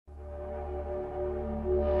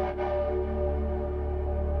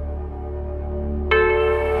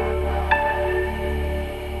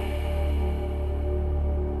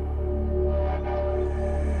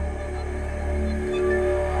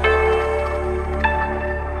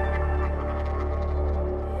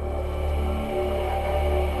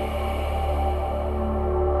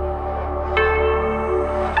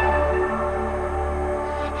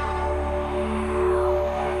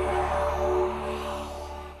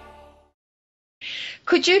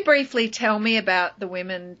Could you briefly tell me about the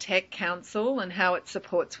Women Tech Council and how it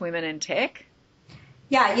supports women in tech?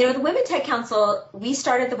 Yeah, the Women Tech Council, we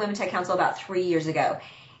started the Women Tech Council about 3 years ago.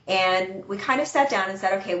 And we kind of sat down and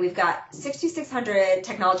said, okay, we've got 6,600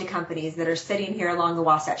 technology companies that are sitting here along the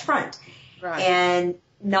Wasatch Front. Right. And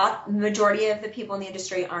not the majority of the people in the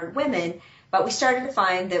industry aren't women, but we started to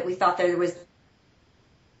find that we thought there was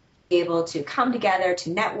able to come together, to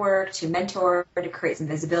network, to mentor, to create some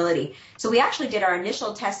visibility. So we actually did our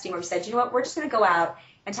initial testing where we said, you know what, we're just going to go out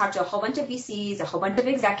and talk to a whole bunch of VCs, a whole bunch of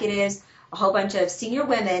executives, a whole bunch of senior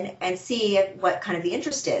women, and see what kind of the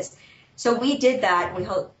interest is. So we did that. We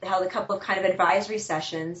held a couple of kind of advisory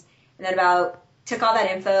sessions, and then took all that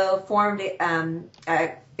info, formed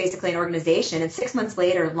basically an organization, and 6 months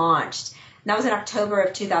later launched. And that was in October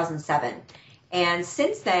of 2007. And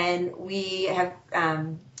since then,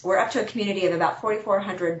 we're up to a community of about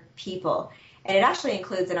 4,400 people, and it actually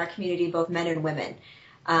includes in our community both men and women.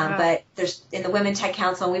 Wow. But there's in the Women Tech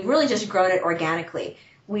Council, and we've really just grown it organically.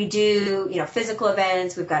 We do, physical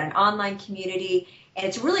events. We've got an online community. And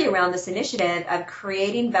it's really around this initiative of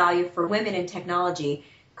creating value for women in technology,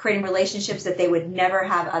 creating relationships that they would never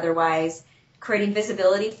have otherwise, creating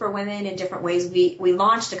visibility for women in different ways. We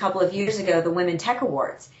launched a couple of years ago the Women Tech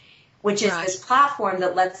Awards, which is this platform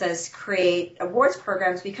that lets us create awards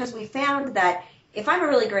programs because we found that if I'm a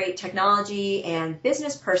really great technology and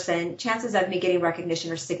business person, chances of me getting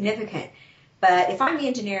recognition are significant. But if I'm the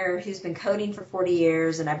engineer who's been coding for 40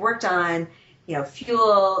 years and I've worked on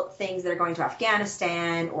fuel things that are going to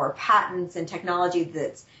Afghanistan or patents and technology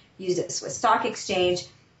that's used at the Swiss Stock Exchange,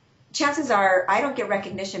 chances are I don't get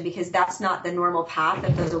recognition because that's not the normal path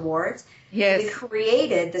of those awards. Yes. We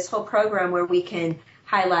created this whole program where we can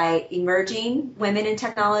highlight emerging women in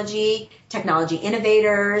technology, technology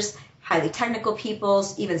innovators, highly technical people,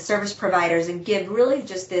 even service providers, and give really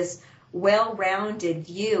just this well-rounded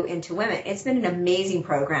view into women. It's been an amazing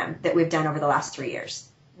program that we've done over the last 3 years.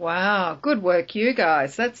 Wow, good work, you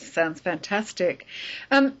guys. That sounds fantastic.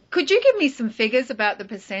 Could you give me some figures about the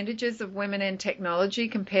percentages of women in technology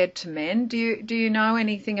compared to men? Do you know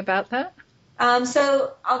anything about that?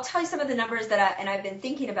 So I'll tell you some of the numbers I've been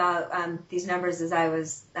thinking about these numbers as I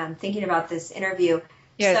was thinking about this interview.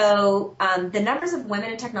 Yes. So the numbers of women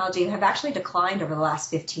in technology have actually declined over the last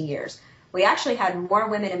 15 years. We actually had more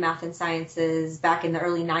women in math and sciences back in the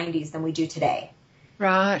early 90s than we do today.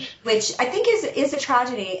 Right. Which I think is a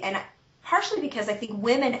tragedy, and partially because I think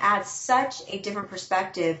women add such a different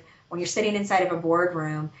perspective when you're sitting inside of a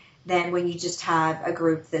boardroom than when you just have a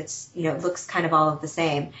group that's, looks kind of all of the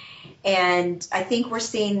same. And I think we're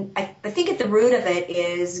seeing, I think at the root of it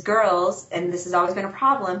is girls, and this has always been a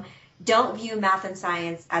problem, don't view math and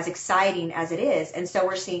science as exciting as it is. And so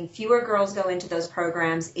we're seeing fewer girls go into those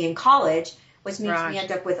programs in college, which means we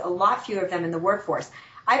end up with a lot fewer of them in the workforce.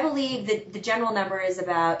 I believe that the general number is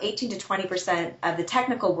about 18 to 20% of the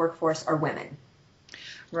technical workforce are women.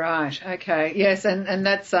 Right. Okay. Yes. And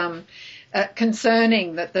that's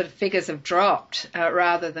concerning that the figures have dropped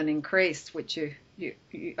rather than increased, which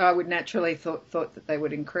I would naturally thought that they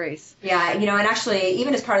would increase. Yeah. And actually,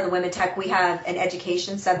 even as part of the Women Tech, we have an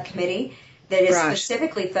education subcommittee that is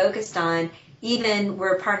specifically focused on, even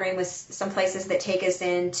we're partnering with some places that take us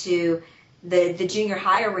into the junior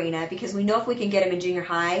high arena, because we know if we can get them in junior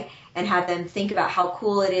high and have them think about how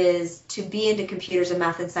cool it is to be into computers and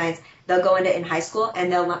math and science, they'll go into it in high school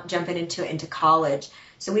and they'll jump into college.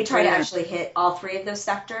 So we try to actually hit all three of those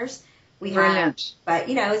sectors. Brilliant. But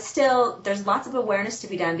it's still, there's lots of awareness to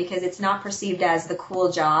be done because it's not perceived as the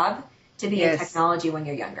cool job to be in technology when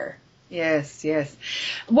you're younger. Yes, yes.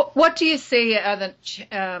 What do you see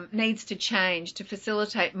needs to change to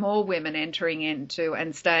facilitate more women entering into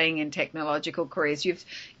and staying in technological careers? You've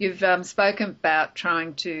spoken about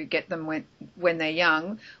trying to get them when they're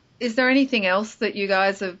young. Is there anything else that you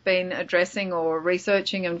guys have been addressing or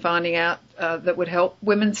researching and finding out that would help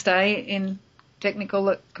women stay in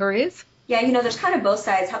technical careers? Yeah, there's kind of both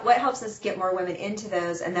sides. What helps us get more women into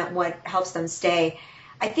those, and then what helps them stay.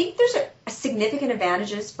 I think there's a significant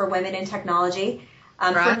advantages for women in technology.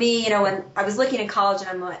 For me, when I was looking in college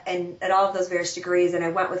and at all of those various degrees, and I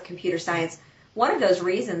went with computer science, one of those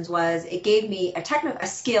reasons was it gave me a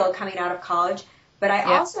skill coming out of college, but I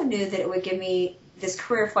also knew that it would give me this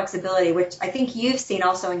career flexibility, which I think you've seen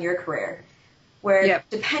also in your career, where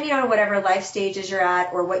depending on whatever life stages you're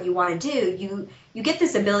at or what you want to do, you get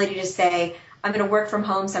this ability to say, I'm going to work from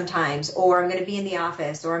home sometimes, or I'm going to be in the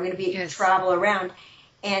office, or I'm going to travel around.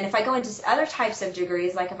 And if I go into other types of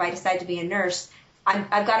degrees, like if I decide to be a nurse,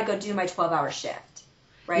 I've got to go do my 12-hour shift,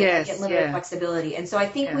 right? Yes, I get limited flexibility. And so I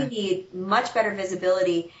think we need much better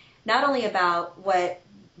visibility, not only about what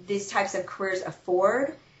these types of careers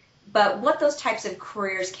afford, but what those types of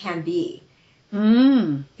careers can be.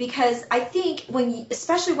 Because I think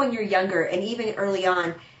especially when you're younger and even early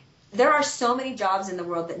on, there are so many jobs in the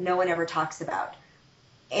world that no one ever talks about.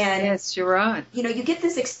 And yes, you're right. You get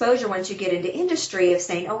this exposure once you get into industry of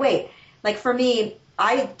saying, oh, wait, like for me,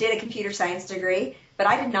 I did a computer science degree, but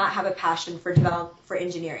I did not have a passion for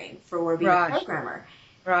engineering, for being a programmer.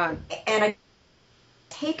 Right. And I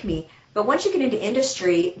take me. But once you get into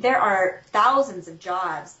industry, there are thousands of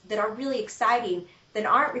jobs that are really exciting that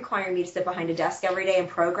aren't requiring me to sit behind a desk every day and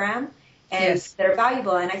program, and that are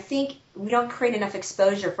valuable. And I think we don't create enough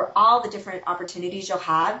exposure for all the different opportunities you'll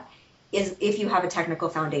have if you have a technical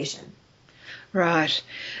foundation. Right.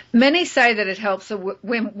 Many say that it helps a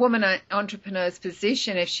woman entrepreneur's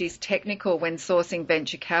position if she's technical when sourcing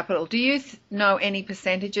venture capital. Do you know any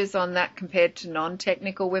percentages on that compared to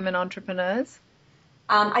non-technical women entrepreneurs?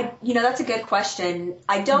 That's a good question.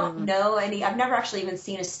 I don't know any. I've never actually even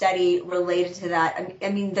seen a study related to that. I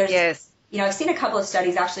mean, there's, I've seen a couple of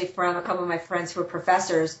studies actually from a couple of my friends who are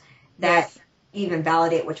professors that even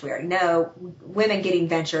validate, which we already know, women getting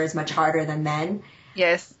venture is much harder than men.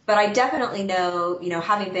 Yes. But I definitely know,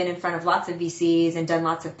 having been in front of lots of VCs and done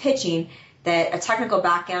lots of pitching, that a technical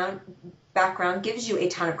background gives you a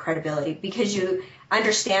ton of credibility because you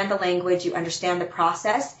understand the language, you understand the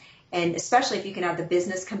process. And especially if you can add the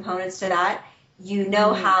business components to that, you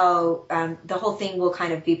know how the whole thing will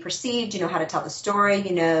kind of be perceived. You know how to tell the story.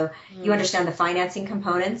 You understand the financing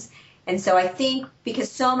components. And so I think because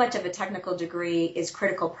so much of a technical degree is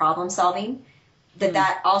critical problem solving,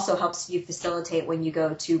 that also helps you facilitate when you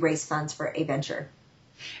go to raise funds for a venture.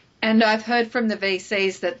 And I've heard from the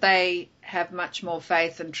VCs that they have much more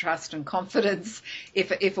faith and trust and confidence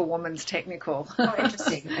if a woman's technical. Oh,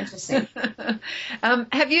 interesting.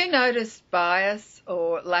 Have you noticed bias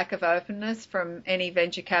or lack of openness from any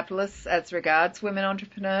venture capitalists as regards women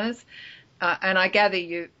entrepreneurs? And I gather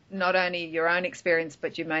you not only your own experience,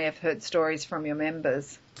 but you may have heard stories from your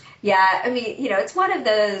members. Yeah, I mean, it's one of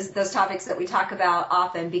those topics that we talk about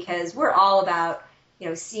often because we're all about,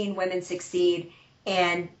 seeing women succeed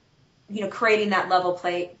and, creating that level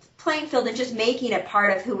playing field and just making it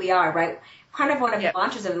part of who we are, right? Kind of one of the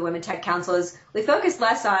mantras of the Women Tech Council is we focus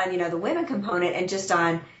less on, the women component and just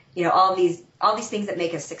on, all these things that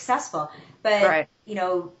make us successful. But,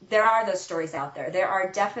 there are those stories out there. There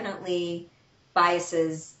are definitely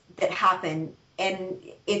biases that happen, and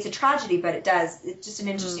it's a tragedy, but it does. It's just an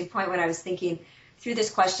interesting point when I was thinking through this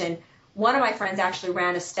question. One of my friends actually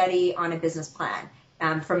ran a study on a business plan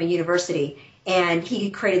from a university, and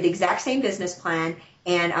he created the exact same business plan,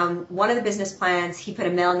 and one of the business plans, he put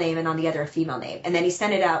a male name and on the other a female name, and then he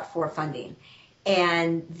sent it out for funding.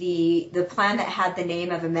 And the plan that had the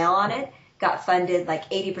name of a male on it got funded like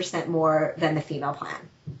 80% more than the female plan.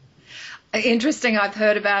 Interesting. I've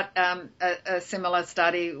heard about a similar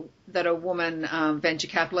study that a woman venture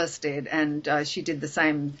capitalist did, and she did the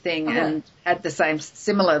same thing and had the same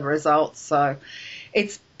similar results. So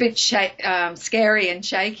it's a bit scary and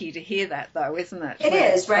shaky to hear that, though, isn't it? It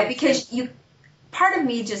is, right? Because part of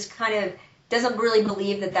me just kind of doesn't really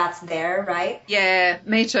believe that that's there, right? Yeah,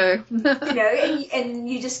 me too. And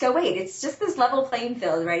you just go, wait, it's just this level playing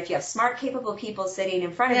field, right? If you have smart, capable people sitting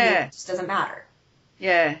in front of you, it just doesn't matter.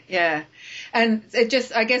 Yeah. And I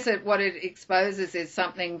guess what it exposes is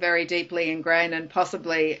something very deeply ingrained and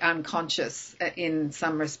possibly unconscious in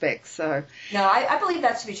some respects. So no, I believe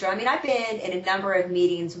that's to be true. I mean, I've been in a number of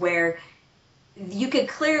meetings where you could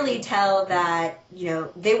clearly tell that, even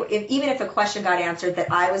if a question got answered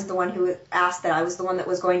that I was the one who asked, that I was the one that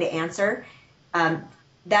was going to answer,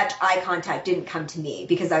 that eye contact didn't come to me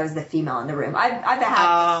because I was the female in the room. I've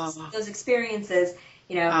had those experiences.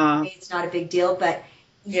 It's not a big deal, but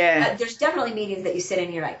there's definitely meetings that you sit in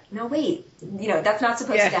and you're like, no, wait, that's not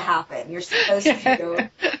supposed to happen. You're supposed to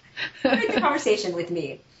create the conversation with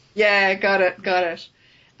me. Yeah, got it.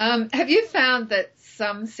 Have you found that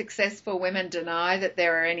some successful women deny that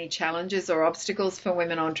there are any challenges or obstacles for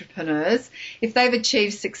women entrepreneurs? If they've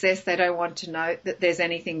achieved success, they don't want to note that there's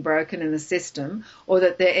anything broken in the system or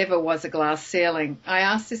that there ever was a glass ceiling. I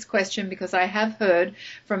ask this question because I have heard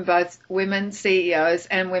from both women CEOs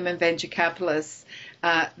and women venture capitalists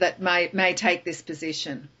that may take this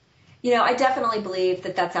position. I definitely believe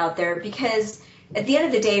that that's out there because at the end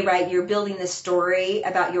of the day, right, you're building this story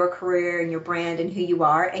about your career and your brand and who you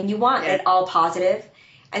are, and you want it all positive.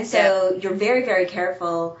 And so you're very, very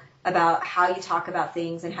careful about how you talk about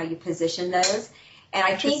things and how you position those. And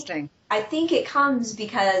I think it comes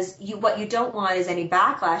because what you don't want is any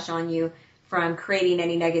backlash on you from creating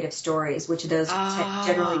any negative stories, which those are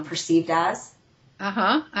generally perceived as.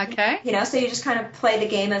 Okay. So you just kind of play the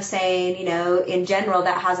game of saying, in general,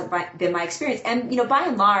 that hasn't been my experience. And, by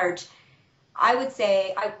and large, I would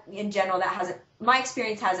say, in general, my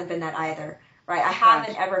experience hasn't been that either, right? I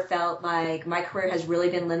haven't ever felt like my career has really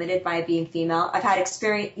been limited by being female. I've had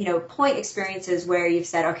point experiences where you've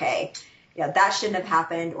said, okay, that shouldn't have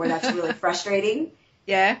happened, or that's really frustrating.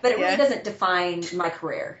 Yeah. But it really doesn't define my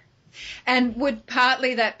career. And would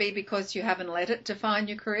partly that be because you haven't let it define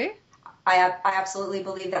your career? I absolutely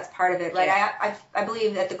believe that's part of it, right? Yeah. I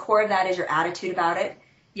believe at the core of that is your attitude about it.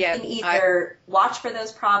 Yeah. You can either watch for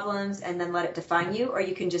those problems and then let it define you, or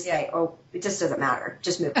you can just say, oh, it just doesn't matter.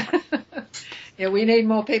 Just move on. Yeah, we need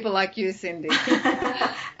more people like you, Cindy.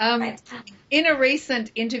 Right. In a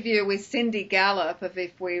recent interview with Cindy Gallup of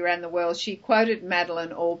If We Ran the World, she quoted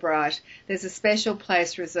Madeleine Albright, "There's a special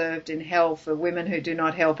place reserved in hell for women who do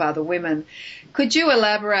not help other women." Could you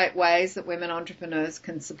elaborate ways that women entrepreneurs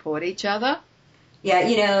can support each other? Yeah,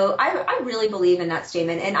 I really believe in that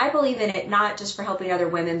statement, and I believe in it not just for helping other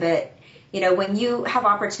women, but, when you have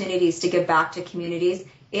opportunities to give back to communities,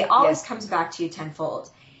 it always comes back to you tenfold.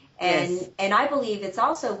 And I believe it's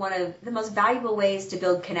also one of the most valuable ways to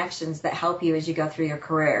build connections that help you as you go through your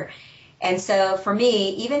career. And so for me,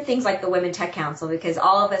 even things like the Women Tech Council, because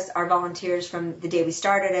all of us are volunteers from the day we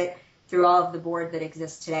started it through all of the board that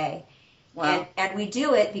exists today. Wow. And we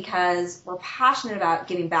do it because we're passionate about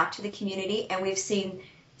giving back to the community, and we've seen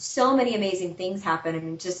so many amazing things happen.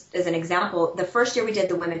 And just as an example, the first year we did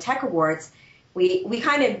the Women Tech Awards, we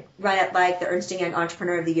kind of run it like the Ernst & Young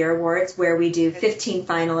Entrepreneur of the Year Awards, where we do 15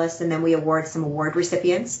 finalists and then we award some award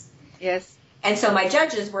recipients. Yes. And so my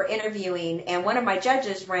judges were interviewing, and one of my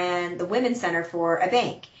judges ran the Women's Center for a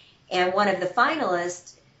bank. And one of the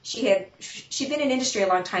finalists, she'd been in industry a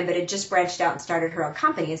long time, but had just branched out and started her own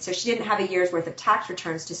company. And so she didn't have a year's worth of tax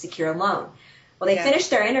returns to secure a loan. Well, they finished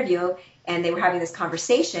their interview, and they were having this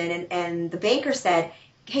conversation, and the banker said,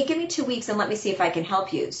 hey, give me 2 weeks and let me see if I can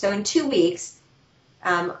help you. So in 2 weeks,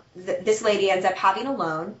 this lady ends up having a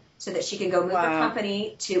loan so that she can go move her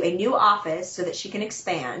company to a new office so that she can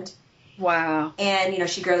expand. Wow. And,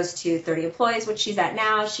 she grows to 30 employees, which she's at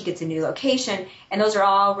now. She gets a new location. And those are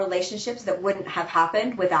all relationships that wouldn't have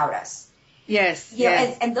happened without us. Yes.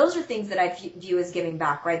 And those are things that I view as giving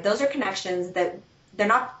back, right? Those are connections that they're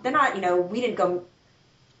not, we didn't go,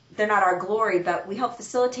 they're not our glory, but we help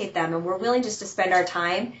facilitate them. And we're willing just to spend our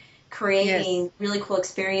time creating really cool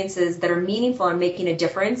experiences that are meaningful and making a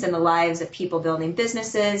difference in the lives of people building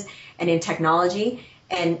businesses and in technology.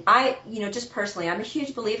 And I, just personally, I'm a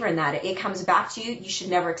huge believer in that. It comes back to you. You should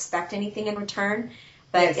never expect anything in return,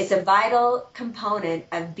 but it's a vital component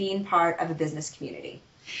of being part of a business community.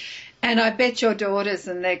 And I bet your daughters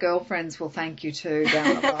and their girlfriends will thank you too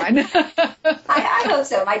down the line. I hope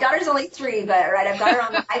so. My daughter's only 3, but I've got her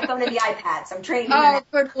on the iPhone and the iPad, so I'm training her. Oh,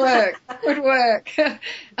 good work. Good work.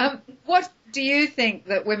 What do you think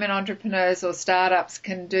that women entrepreneurs or startups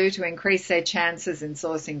can do to increase their chances in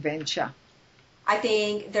sourcing venture? I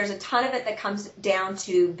think there's a ton of it that comes down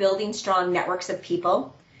to building strong networks of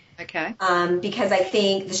people. Okay. Because I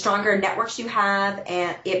think the stronger networks you have,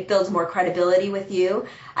 and it builds more credibility with you.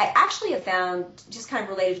 I actually have found, just kind of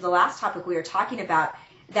related to the last topic we were talking about,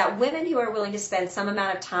 that women who are willing to spend some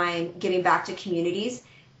amount of time giving back to communities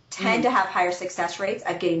tend to have higher success rates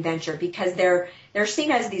of getting venture, because they're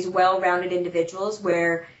seen as these well-rounded individuals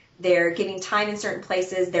where they're giving time in certain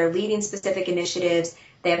places, they're leading specific initiatives,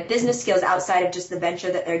 they have business skills outside of just the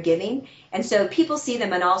venture that they're giving. And so people see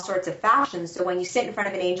them in all sorts of fashions. So when you sit in front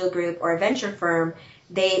of an angel group or a venture firm,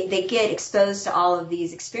 they get exposed to all of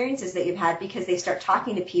these experiences that you've had, because they start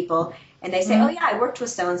talking to people and they say, oh, yeah, I worked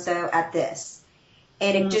with so-and-so at this.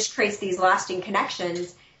 And it just creates these lasting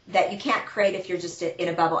connections that you can't create if you're just in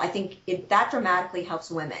a bubble. I think that dramatically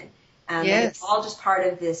helps women. And it's all just part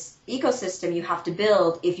of this ecosystem you have to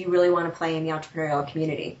build if you really want to play in the entrepreneurial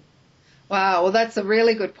community. Wow, well, that's a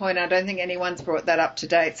really good point. I don't think anyone's brought that up to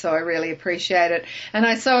date, so I really appreciate it. And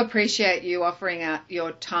I so appreciate you offering out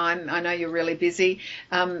your time. I know you're really busy,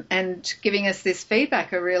 and giving us this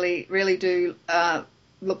feedback. I really, really do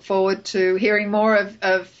look forward to hearing more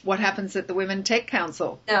of what happens at the Women Tech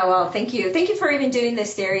Council. Oh, well, thank you. Thank you for even doing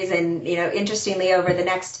this series. And, interestingly, over the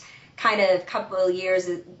next kind of couple of years,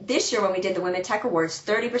 this year when we did the Women Tech Awards,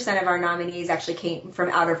 30% of our nominees actually came from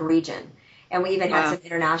out of region. And we even had some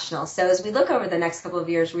international. So as we look over the next couple of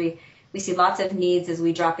years, we see lots of needs as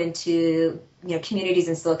we drop into communities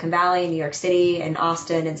in Silicon Valley, New York City, and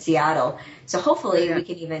Austin and Seattle. So hopefully we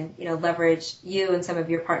can even leverage you and some of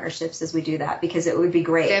your partnerships as we do that, because it would be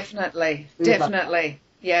great. Definitely.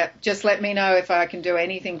 Yeah, just let me know if I can do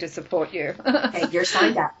anything to support you. Okay, you're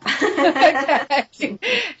signed up. Okay.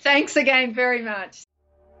 Thanks again very much.